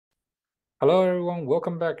Hello everyone,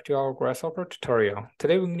 welcome back to our Grasshopper tutorial.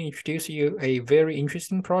 Today we're going to introduce you a very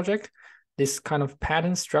interesting project, this kind of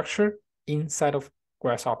pattern structure inside of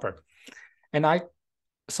Grasshopper. And I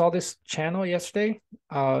saw this channel yesterday.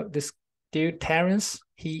 This dude, Terrence,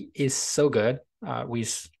 he is so good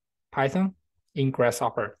with Python in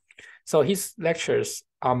Grasshopper. So his lectures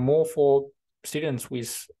are more for students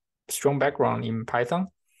with strong background in Python.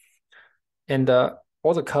 And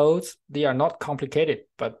all the codes, they are not complicated,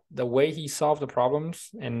 but the way he solved the problems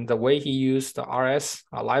and the way he used the RS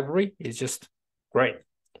library is just great.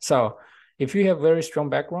 So if you have very strong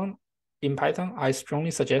background in Python, I strongly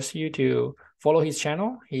suggest you to follow his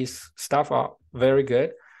channel. His stuff are very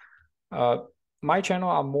good. My channel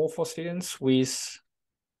are more for students with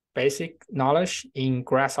basic knowledge in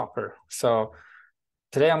Grasshopper. So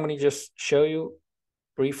today I'm going to just show you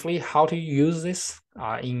briefly how to use this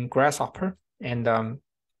in Grasshopper. And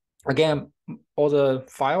again, all the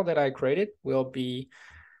file that I created will be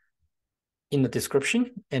in the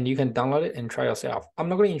description and you can download it and try yourself. I'm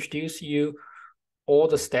not going to introduce you all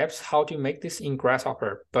the steps how to make this in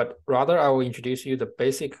Grasshopper, but rather I will introduce you the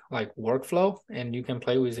basic like workflow and you can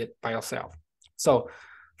play with it by yourself. So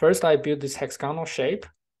first I built this hexagonal shape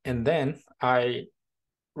and then I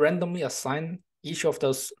randomly assign each of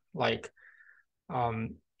those like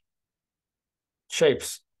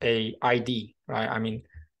shapes a ID, right? I mean,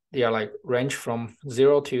 they are like range from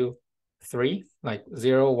 0 to 3, like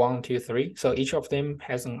 0, 1, 2, 3. So each of them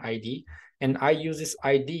has an ID. And I use this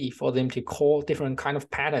ID for them to call different kind of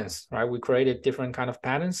patterns, right? We created different kind of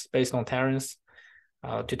patterns based on Terrence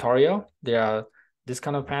tutorial. There are this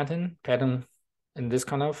kind of pattern, and this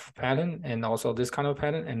kind of pattern, and also this kind of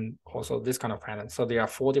pattern, and also this kind of pattern. So there are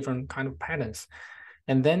 4 different kind of patterns.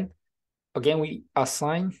 And then again, we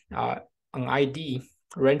assign an ID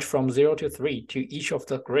range from 0 to 3 to each of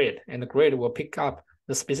the grid, and the grid will pick up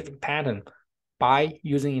the specific pattern by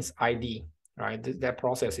using its ID, right? That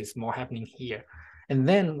process is more happening here. And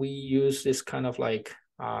then we use this kind of like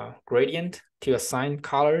gradient to assign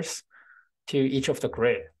colors to each of the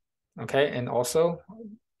grid, okay? And also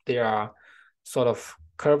there are sort of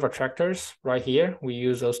curve attractors right here. We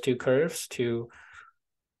use those 2 curves to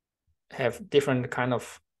have different kind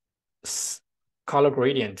of color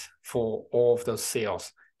gradient for all of those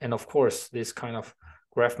cells. And of course, this kind of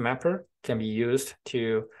graph mapper can be used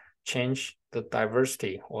to change the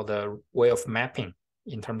diversity or the way of mapping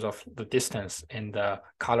in terms of the distance and the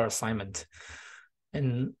color assignment.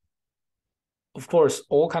 And of course,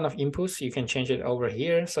 all kind of inputs, you can change it over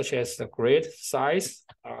here, such as the grid size.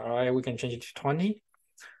 All right, we can change it to 20.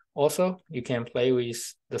 Also, you can play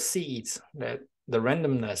with the seeds, that the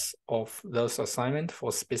randomness of those assignment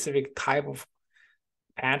for specific type of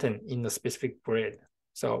pattern in the specific grid.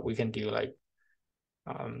 So we can do like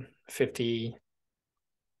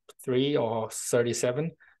 53 or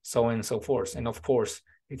 37, so on and so forth. And of course,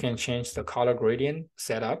 you can change the color gradient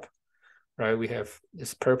setup, right? We have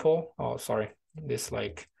this purple, this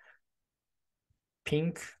like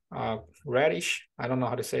pink, reddish. I don't know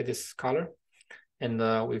how to say this color. And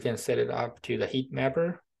we can set it up to the heat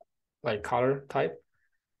mapper, like color type,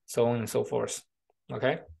 so on and so forth.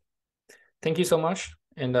 Okay. Thank you so much.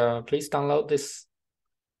 And please download this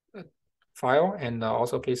file and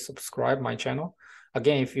also please subscribe my channel.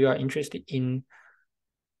 Again, if you are interested in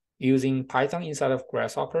using Python inside of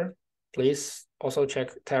Grasshopper, please also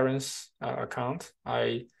check Terrence's account.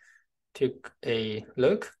 I took a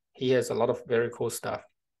look. He has a lot of very cool stuff.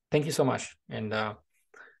 Thank you so much. And I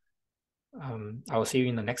will see you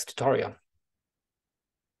in the next tutorial.